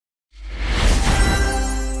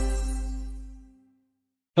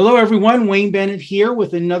Hello, everyone. Wayne Bennett here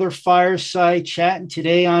with another fireside chat. And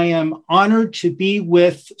today I am honored to be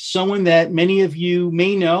with someone that many of you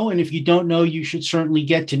may know. And if you don't know, you should certainly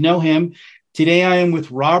get to know him. Today I am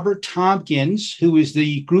with Robert Tompkins, who is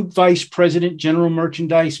the Group Vice President, General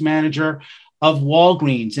Merchandise Manager of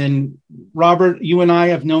Walgreens. And Robert, you and I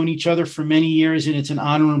have known each other for many years, and it's an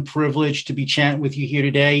honor and privilege to be chatting with you here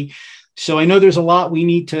today. So I know there's a lot we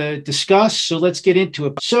need to discuss. So let's get into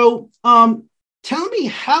it. Tell me,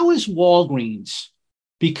 how is Walgreens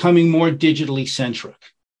becoming more digitally centric?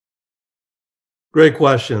 Great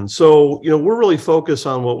question. We're really focused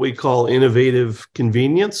on what we call innovative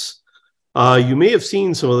convenience. You may have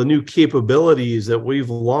seen some of the new capabilities that we've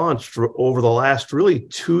launched over the last really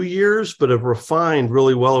 2 years, but have refined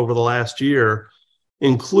really well over the last year,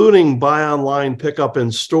 including buy online, pick up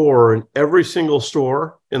in store in every single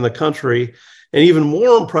store in the country. And even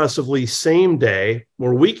more impressively, same day,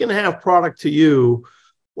 where we can have product to you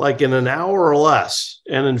like in an hour or less.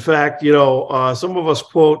 And in fact, some of us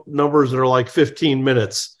quote numbers that are like 15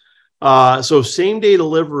 minutes. So same day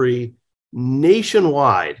delivery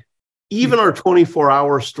nationwide, even our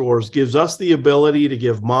 24-hour stores, gives us the ability to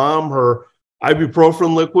give mom her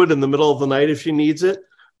ibuprofen liquid in the middle of the night if she needs it.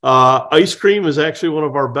 Ice cream is actually one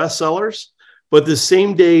of our best sellers. But the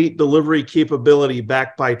same day delivery capability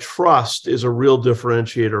backed by trust is a real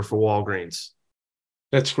differentiator for Walgreens.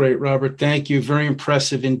 That's great, Robert. Thank you. Very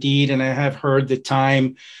impressive indeed. And I have heard the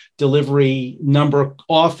time delivery number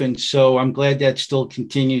often, so I'm glad that still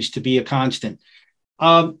continues to be a constant.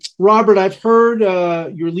 Robert, I've heard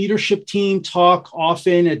your leadership team talk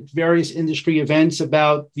often at various industry events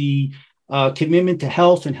about the commitment to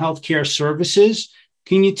health and healthcare services.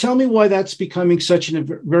 Can you tell me why that's becoming such a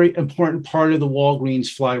very important part of the Walgreens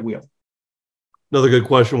flywheel? Another good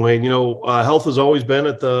question, Wayne. Health has always been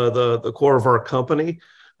at the core of our company.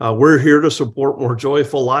 We're here to support more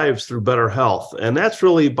joyful lives through better health. And that's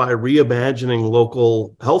really by reimagining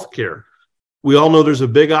local healthcare. We all know there's a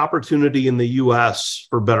big opportunity in the U.S.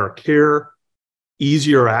 for better care,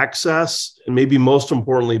 easier access, and maybe most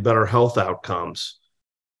importantly, better health outcomes.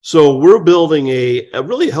 So we're building a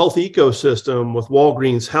really health ecosystem with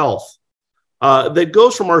Walgreens Health that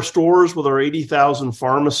goes from our stores with our 80,000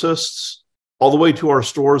 pharmacists all the way to our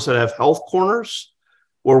stores that have health corners,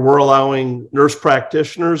 where we're allowing nurse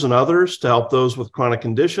practitioners and others to help those with chronic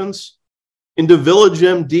conditions, into Village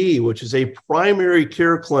MD, which is a primary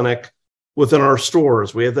care clinic within our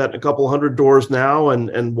stores. We have that in a couple hundred doors now,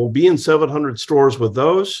 and we'll be in 700 stores with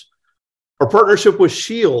those. Our partnership with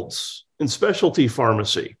Shields in specialty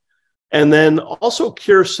pharmacy, and then also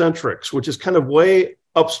CareCentrix, which is kind of way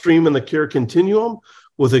upstream in the care continuum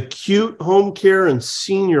with acute home care and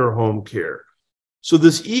senior home care. So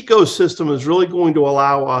this ecosystem is really going to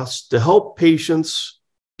allow us to help patients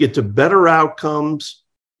get to better outcomes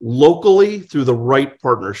locally through the right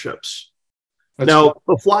partnerships. Now,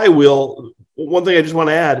 the flywheel, one thing I just want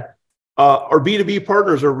to add, our B2B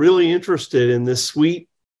partners are really interested in this suite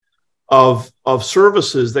of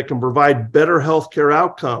services that can provide better healthcare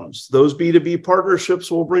outcomes. Those B2B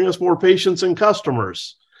partnerships will bring us more patients and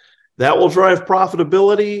customers. That will drive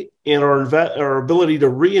profitability and our ability to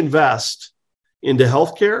reinvest into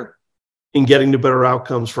healthcare and getting to better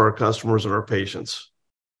outcomes for our customers and our patients.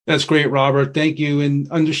 That's great, Robert. Thank you.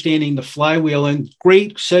 And understanding the flywheel, and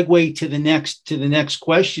great segue to the next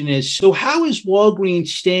question is, so how is Walgreens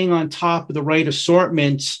staying on top of the right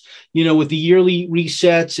assortments, with the yearly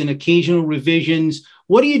resets and occasional revisions?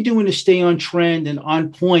 What are you doing to stay on trend and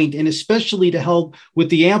on point, and especially to help with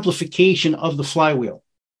the amplification of the flywheel?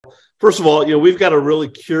 First of all, we've got a really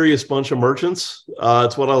curious bunch of merchants.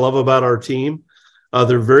 It's what I love about our team.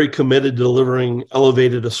 They're very committed to delivering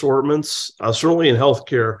elevated assortments, certainly in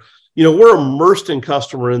healthcare. We're immersed in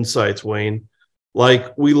customer insights, Wayne.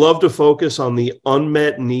 Like, we love to focus on the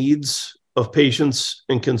unmet needs of patients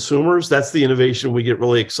and consumers. That's the innovation we get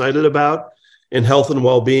really excited about in health and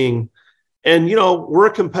well-being. And, we're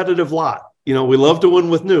a competitive lot. We love to win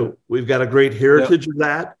with new. We've got a great heritage of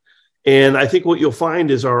that. And I think what you'll find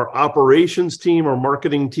is our operations team, our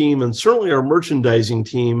marketing team, and certainly our merchandising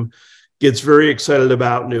team gets very excited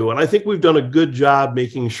about new. And I think we've done a good job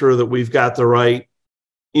making sure that we've got the right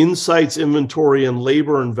insights, inventory, and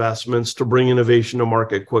labor investments to bring innovation to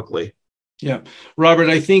market quickly. Yeah. Robert,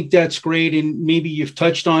 I think that's great. And maybe you've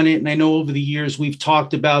touched on it. And I know over the years, we've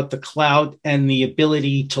talked about the clout and the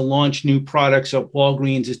ability to launch new products at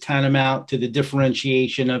Walgreens is tantamount to the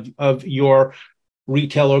differentiation of your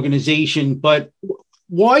retail organization. But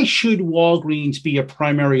why should Walgreens be a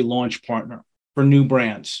primary launch partner for new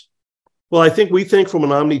brands? Well, I think we think from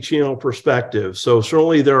an omni-channel perspective. So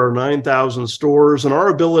certainly there are 9,000 stores, and our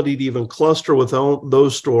ability to even cluster with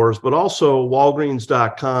those stores, but also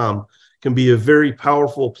Walgreens.com can be a very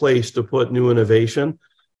powerful place to put new innovation.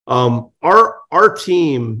 Our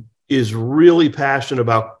team is really passionate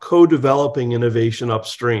about co-developing innovation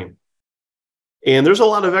upstream. And there's a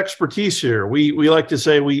lot of expertise here. We like to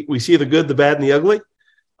say we see the good, the bad, and the ugly.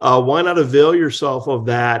 Why not avail yourself of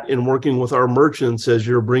that in working with our merchants as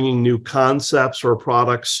you're bringing new concepts or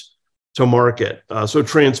products to market? So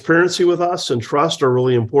transparency with us and trust are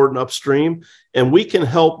really important upstream, and we can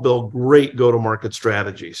help build great go-to-market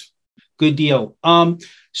strategies. Good deal.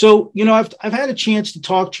 So, I've had a chance to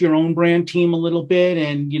talk to your own brand team a little bit,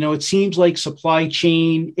 and, it seems like supply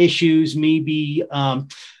chain issues may be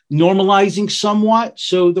normalizing somewhat.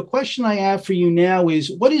 So the question I have for you now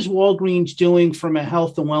is, what is Walgreens doing from a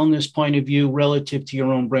health and wellness point of view relative to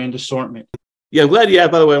your own brand assortment? Yeah, by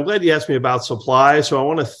the way, I'm glad you asked me about supply. So I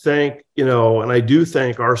want to thank, and I do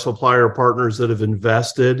thank our supplier partners that have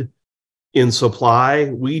invested in supply.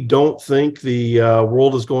 We don't think the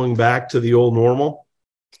world is going back to the old normal.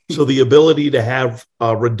 So the ability to have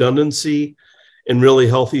redundancy and really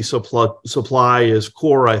healthy supply is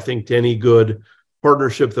core, I think, to any good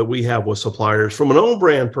partnership that we have with suppliers. From an own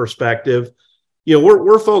brand perspective,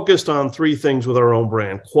 we're focused on three things with our own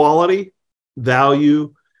brand: quality,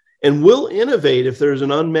 value, and we'll innovate if there's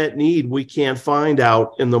an unmet need we can't find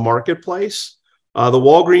out in the marketplace. The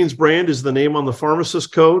Walgreens brand is the name on the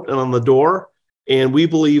pharmacist coat and on the door, and we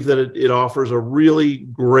believe that it offers a really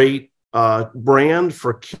great brand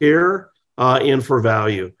for care and for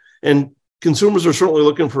value. And consumers are certainly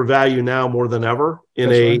looking for value now more than ever in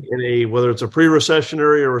whether it's a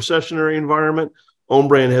pre-recessionary or recessionary environment. Own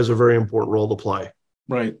brand has a very important role to play.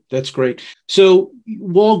 Right. That's great. So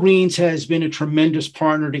Walgreens has been a tremendous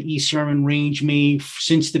partner to ECRM and RangeMe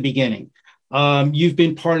since the beginning. You've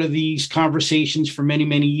been part of these conversations for many,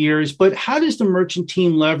 many years, but how does the merchant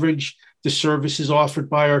team leverage the services offered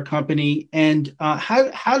by our company, and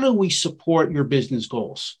how do we support your business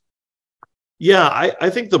goals? Yeah,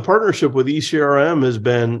 I think the partnership with ECRM has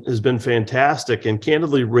been fantastic, and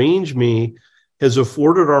candidly, RangeMe has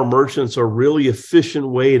afforded our merchants a really efficient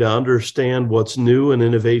way to understand what's new and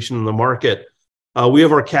innovation in the market. We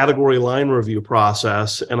have our category line review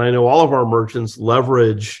process, and I know all of our merchants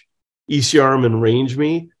leverage ECRM and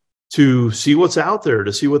RangeMe to see what's out there,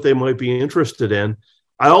 to see what they might be interested in.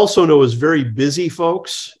 I also know as very busy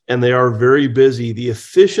folks, and they are very busy, the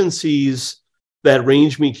efficiencies that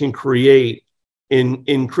RangeMe can create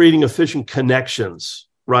in creating efficient connections,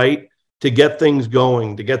 right? To get things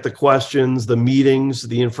going, to get the questions, the meetings,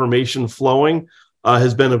 the information flowing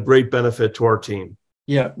has been of great benefit to our team.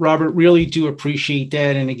 Yeah, Robert, really do appreciate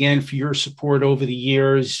that. And again, for your support over the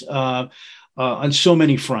years on so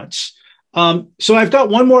many fronts. So I've got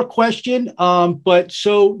one more question, but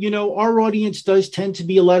our audience does tend to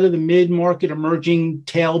be a lot of the mid-market emerging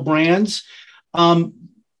tail brands.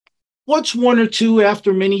 What's one or two,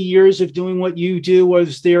 after many years of doing what you do,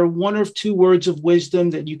 was there one or two words of wisdom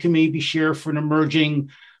that you can maybe share for an emerging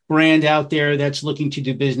brand out there that's looking to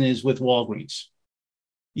do business with Walgreens?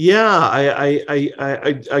 Yeah,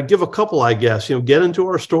 I give a couple, I guess. Get into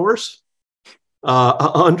our stores,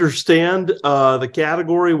 understand the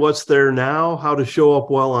category, what's there now, how to show up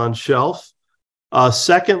well on shelf.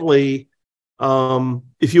 Secondly,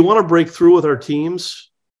 if you want to break through with our teams,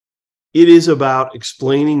 it is about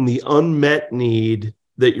explaining the unmet need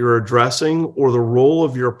that you're addressing or the role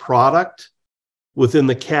of your product within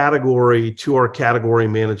the category to our category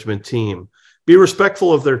management team. Be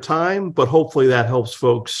respectful of their time, but hopefully that helps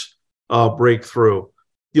folks break through.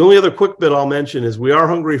 The only other quick bit I'll mention is we are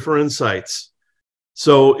hungry for insights.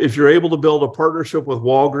 So if you're able to build a partnership with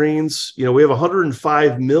Walgreens, we have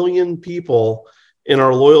 105 million people in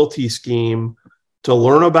our loyalty scheme to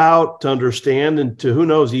learn about, to understand, and to, who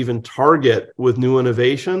knows, even target with new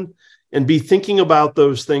innovation, and be thinking about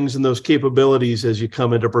those things and those capabilities as you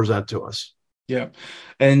come in to present to us. Yeah.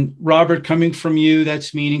 And Robert, coming from you,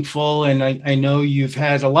 that's meaningful. And I know you've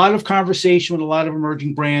had a lot of conversation with a lot of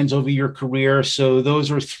emerging brands over your career. So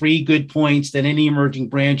those are three good points that any emerging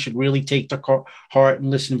brand should really take to heart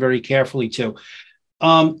and listen very carefully to.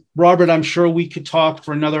 Robert, I'm sure we could talk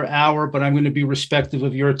for another hour, but I'm going to be respectful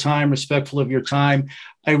of your time.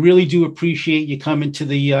 I really do appreciate you coming to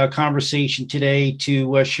the conversation today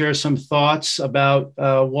to share some thoughts about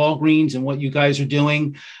Walgreens and what you guys are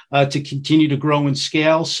doing to continue to grow and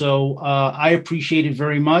scale. So I appreciate it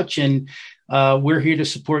very much. And we're here to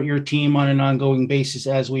support your team on an ongoing basis,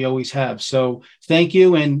 as we always have. So thank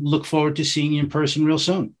you, and look forward to seeing you in person real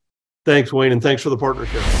soon. Thanks, Wayne, and thanks for the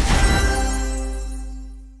partnership.